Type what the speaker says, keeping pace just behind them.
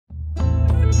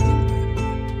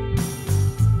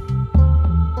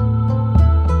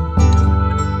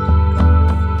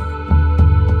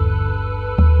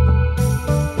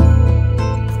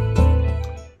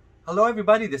Hello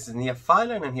everybody, this is Nia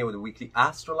Fyler and I'm here with a weekly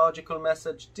astrological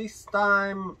message. This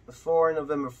time for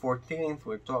November 14th,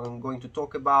 I'm going to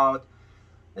talk about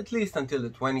at least until the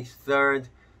 23rd,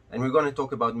 and we're going to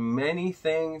talk about many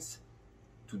things.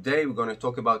 Today we're going to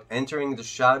talk about entering the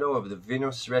shadow of the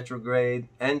Venus retrograde,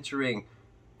 entering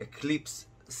eclipse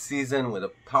season with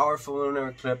a powerful lunar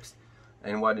eclipse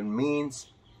and what it means,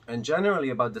 and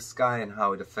generally about the sky and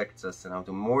how it affects us and how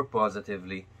to more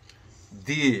positively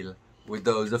deal with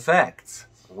those effects.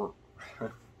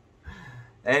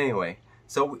 Anyway,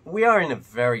 so we are in a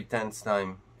very tense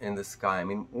time in the sky. I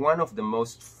mean, one of the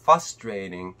most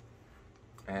frustrating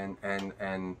and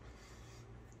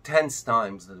tense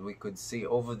times that we could see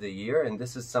over the year, and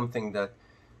this is something that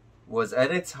was at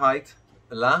its height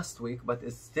last week, but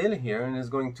is still here and is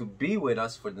going to be with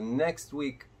us for the next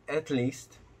week at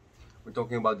least. We're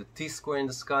talking about the T-square in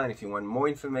the sky, and if you want more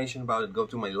information about it, go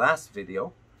to my last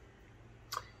video.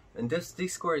 And this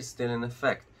T-square is still in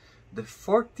effect. The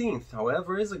 14th,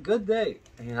 however, is a good day.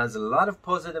 It has a lot of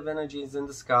positive energies in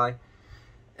the sky,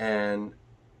 and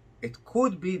it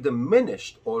could be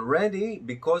diminished already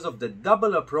because of the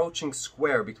double approaching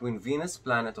square between Venus,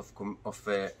 planet of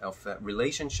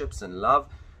relationships and love,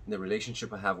 the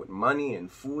relationship I have with money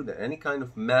and food and any kind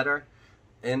of matter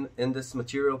in this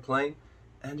material plane,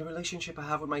 and the relationship I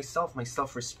have with myself, my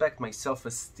self-respect, my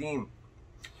self-esteem.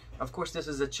 Of course, this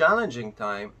is a challenging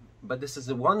time, but this is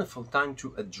a wonderful time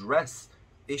to address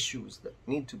issues that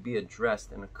need to be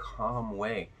addressed in a calm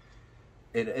way.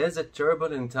 It is a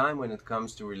turbulent time when it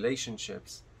comes to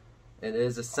relationships. It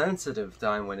is a sensitive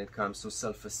time when it comes to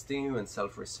self-esteem and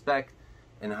self-respect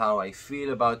and how I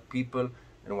feel about people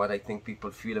and what I think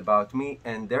people feel about me.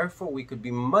 And therefore, we could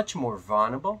be much more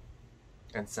vulnerable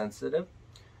and sensitive,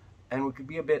 and we could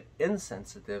be a bit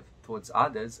insensitive towards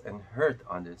others and hurt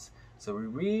others. So we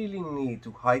really need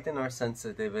to heighten our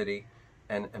sensitivity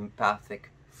and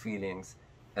empathic feelings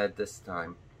at this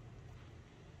time.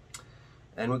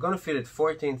 And we're going to feel it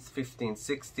 14th, 15th,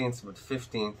 16th, but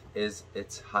 15th is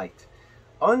its height.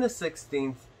 On the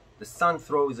 16th, the sun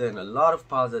throws in a lot of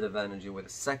positive energy with a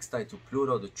sextile to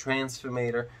Pluto, the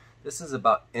transformator. This is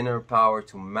about inner power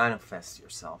to manifest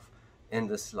yourself in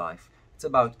this life. It's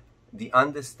about the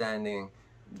understanding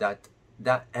that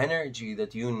that energy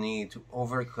that you need to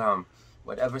overcome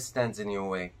whatever stands in your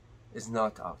way is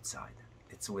not outside,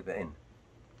 it's within.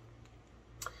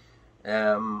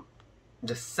 The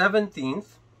 17th,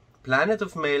 planet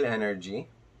of male energy,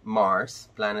 Mars,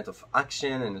 planet of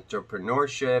action and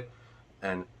entrepreneurship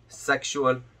and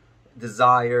sexual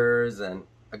desires and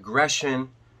aggression,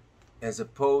 as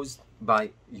opposed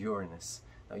by Uranus.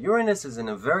 Now, Uranus is in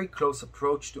a very close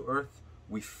approach to Earth.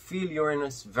 We feel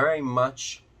Uranus very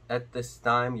much at this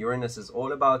time. Uranus is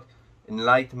all about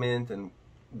enlightenment and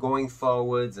going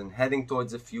forwards and heading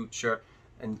towards the future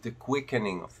and the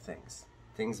quickening of things.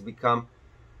 Things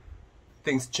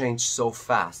change so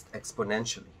fast,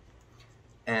 exponentially.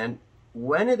 And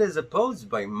when it is opposed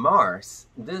by Mars,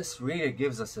 this really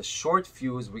gives us a short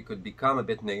fuse. We could become a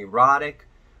bit neurotic.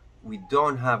 We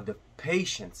don't have the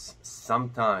patience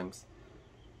sometimes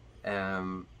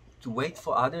to wait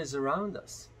for others around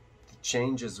us to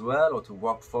change as well or to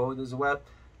walk forward as well.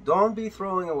 Don't be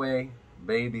throwing away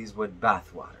babies with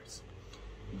bathwaters.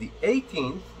 The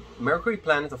 18th, Mercury,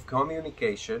 planet of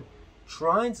communication,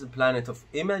 trines the planet of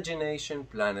imagination,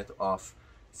 planet of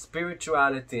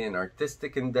spirituality and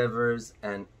artistic endeavors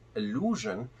and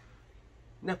illusion,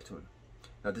 Neptune.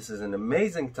 Now this is an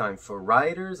amazing time for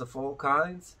writers of all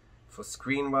kinds, for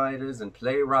screenwriters and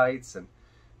playwrights and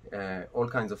all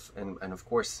kinds of, and of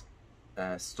course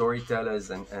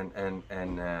storytellers and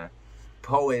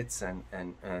poets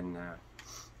and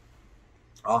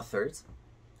authors.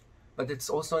 But it's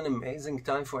also an amazing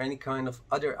time for any kind of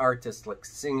other artists like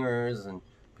singers and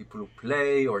people who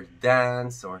play or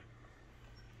dance or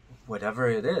whatever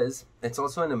it is. It's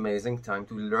also an amazing time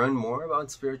to learn more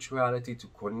about spirituality, to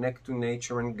connect to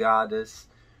nature and goddess.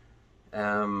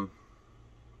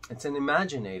 It's an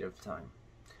imaginative time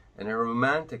and a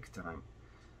romantic time.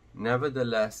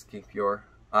 Nevertheless, keep your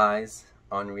eyes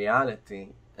on reality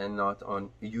and not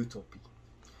on utopia.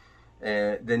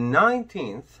 The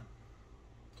 19th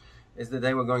is the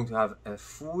day we're going to have a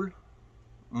full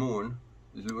moon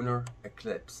lunar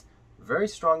eclipse. Very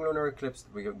strong lunar eclipse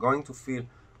that we are going to feel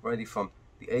already from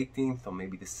the 18th or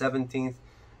maybe the 17th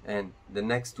and the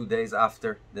next 2 days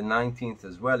after the 19th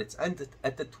as well. It's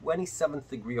at the 27th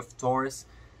degree of Taurus,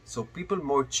 so people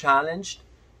more challenged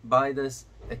by this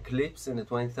eclipse in the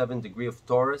 27th degree of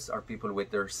Taurus are people with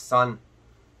their sun,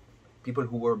 people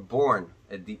who were born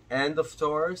at the end of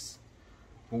Taurus,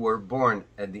 who were born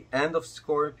at the end of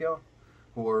Scorpio,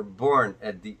 who were born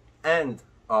at the end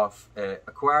of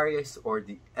Aquarius or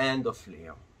the end of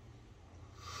Leo.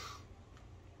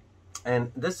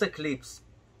 And this eclipse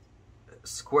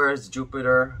squares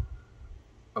Jupiter,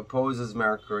 opposes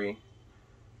Mercury.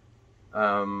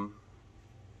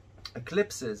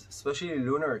 Eclipses, especially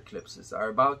lunar eclipses, are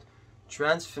about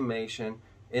transformation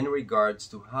in regards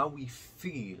to how we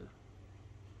feel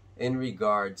in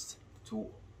regards to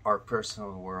our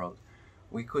personal world.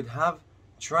 We could have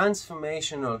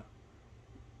transformational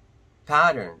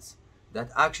patterns that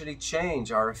actually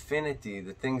change our affinity,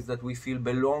 the things that we feel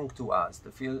belong to us,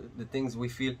 the things we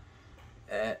feel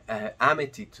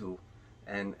amity to,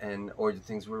 and or the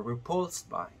things we're repulsed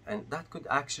by, and that could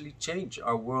actually change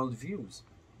our worldviews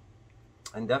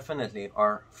and definitely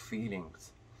our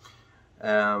feelings.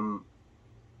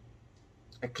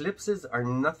 Eclipses are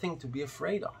nothing to be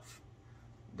afraid of.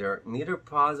 They're neither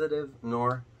positive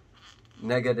nor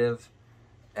negative,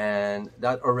 and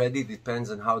that already depends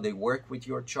on how they work with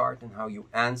your chart and how you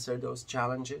answer those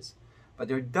challenges. But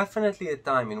they're definitely a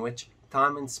time in which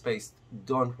time and space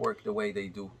don't work the way they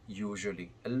do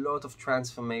usually. A lot of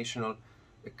transformational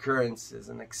occurrences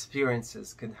and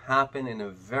experiences can happen in a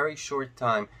very short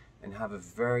time and have a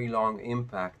very long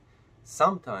impact,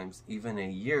 sometimes even a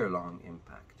year-long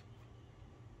impact.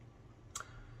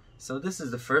 So this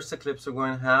is the first eclipse we're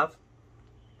going to have.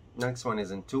 Next one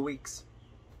is in 2 weeks.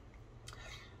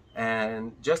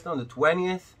 And just on the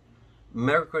 20th,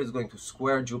 Mercury is going to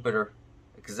square Jupiter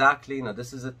exactly. Now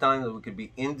this is a time that we could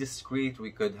be indiscreet,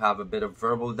 we could have a bit of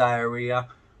verbal diarrhea,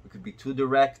 we could be too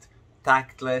direct,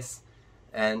 tactless.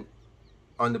 And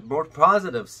on the more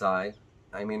positive side,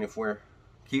 I mean, if we're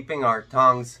keeping our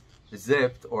tongues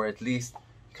zipped or at least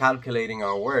calculating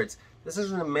our words, this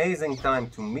is an amazing time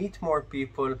to meet more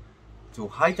people, to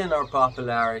heighten our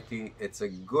popularity. It's a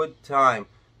good time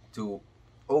to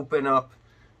open up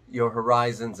your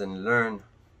horizons and learn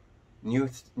new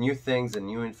things and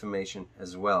new information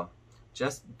as well.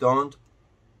 Just don't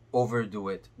overdo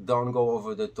it. Don't go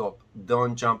over the top.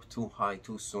 Don't jump too high,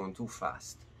 too soon, too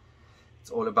fast. It's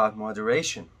all about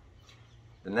moderation.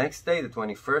 The next day, the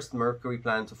 21st, Mercury,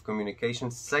 planet of communication,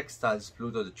 sextiles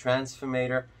Pluto, the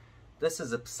transformator. This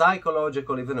is a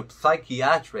psychological, even a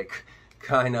psychiatric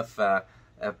kind of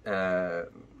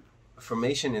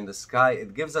formation in the sky.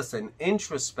 It gives us an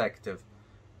introspective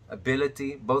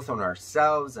ability both on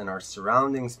ourselves and our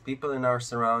surroundings, people in our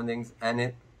surroundings, and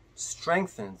it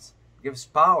strengthens, gives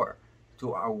power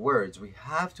to our words. We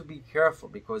have to be careful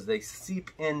because they seep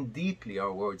in deeply,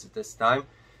 our words at this time,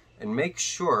 and make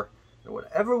sure that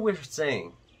whatever we're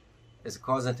saying is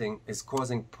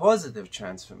causing positive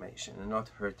transformation and not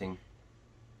hurting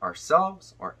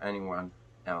ourselves or anyone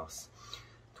else.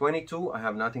 22, I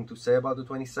have nothing to say about the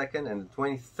 22nd, and the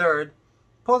 23rd,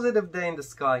 positive day in the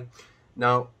sky.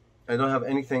 Now, I don't have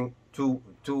anything too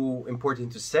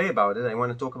important to say about it. I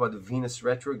want to talk about the Venus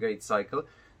retrograde cycle,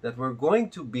 that we're going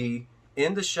to be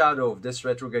in the shadow of this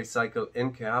retrograde cycle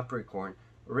in Capricorn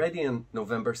already on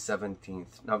November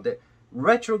 17th. Now, the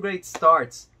retrograde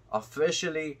starts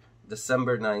officially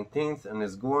December 19th and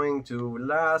is going to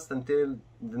last until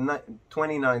the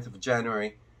 29th of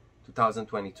January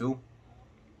 2022.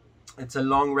 It's a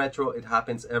long retro. It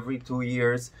happens every 2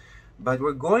 years. But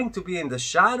we're going to be in the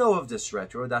shadow of this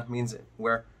retro. That means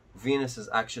where Venus is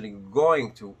actually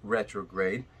going to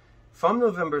retrograde from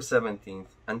November 17th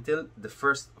until the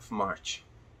 1st of March.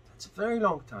 That's a very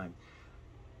long time.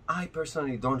 I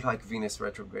personally don't like Venus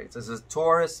retrogrades. As a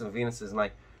Taurus, and Venus is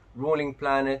my ruling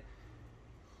planet,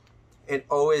 it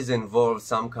always involves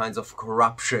some kinds of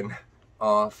corruption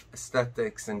of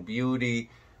aesthetics and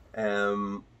beauty,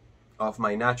 of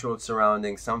my natural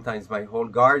surroundings. Sometimes my whole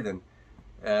garden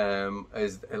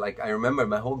is like, I remember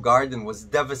my whole garden was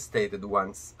devastated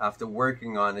once after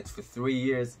working on it for 3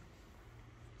 years.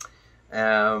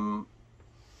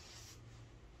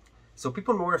 So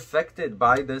people more affected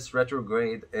by this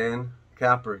retrograde in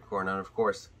Capricorn, and of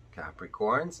course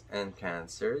Capricorns and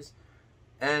Cancers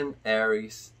and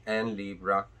Aries and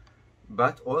Libra,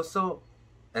 but also,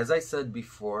 as I said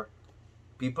before,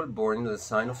 people born in the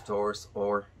sign of Taurus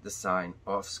or the sign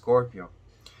of Scorpio.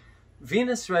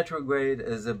 Venus retrograde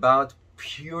is about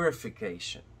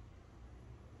purification,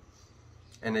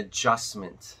 an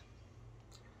adjustment,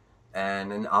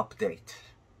 and an update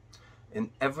in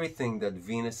everything that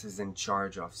Venus is in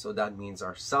charge of. So that means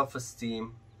our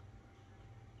self-esteem,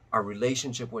 our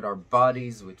relationship with our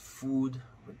bodies, with food,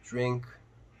 with drink,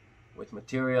 with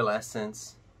material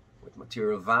essence, with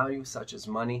material value such as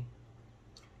money,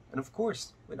 and of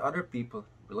course with other people,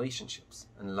 relationships,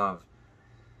 and love.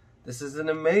 This is an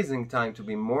amazing time to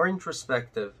be more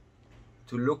introspective,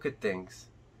 to look at things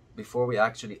before we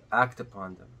actually act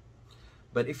upon them.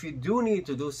 But if you do need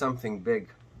to do something big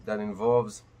that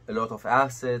involves a lot of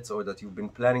assets, or that you've been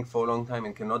planning for a long time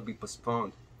and cannot be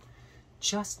postponed,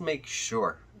 just make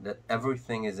sure that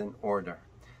everything is in order.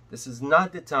 This is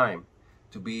not the time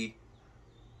to be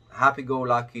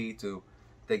happy-go-lucky, to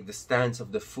take the stance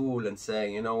of the fool and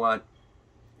say, you know what,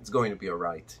 it's going to be all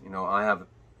right. You know, I have a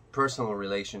personal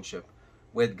relationship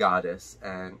with Goddess,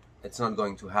 and it's not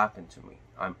going to happen to me.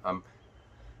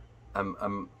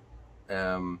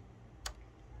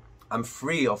 I'm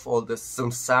free of all this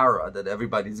samsara that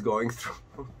everybody's going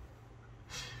through.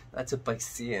 That's a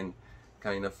Piscean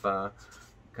kind of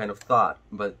thought,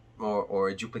 but or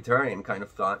a Jupiterian kind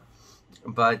of thought,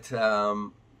 but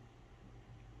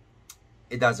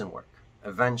it doesn't work.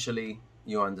 Eventually,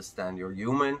 you understand you're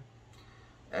human,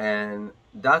 and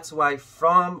that's why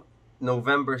from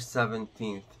November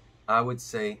 17th, I would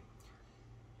say,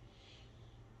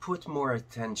 put more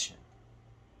attention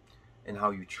in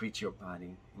how you treat your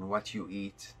body, in what you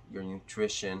eat, your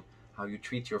nutrition, how you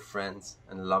treat your friends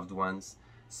and loved ones,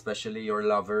 especially your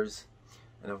lovers,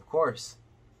 and of course,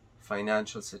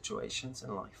 financial situations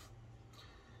in life.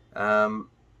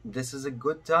 This is a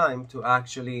good time to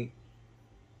actually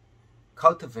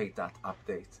cultivate that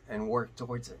update and work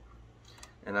towards it,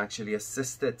 and actually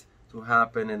assist it to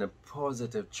happen in a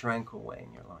positive, tranquil way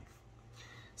in your life.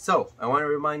 So, I want to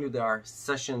remind you there are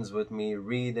sessions with me,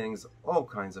 readings, all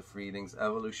kinds of readings,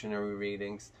 evolutionary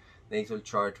readings, natal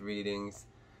chart readings,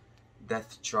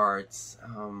 death charts,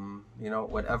 you know,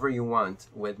 whatever you want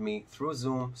with me through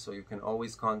Zoom, so you can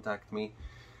always contact me.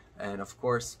 And of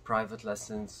course, private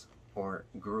lessons or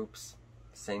groups,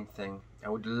 same thing. I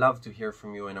would love to hear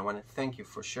from you, and I want to thank you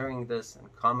for sharing this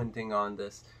and commenting on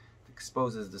this. It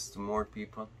exposes this to more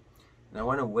people. And I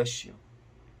want to wish you,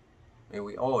 may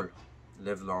we all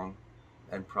live long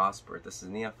and prosper. This is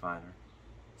Nia Fyler,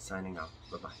 signing out.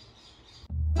 Bye-bye.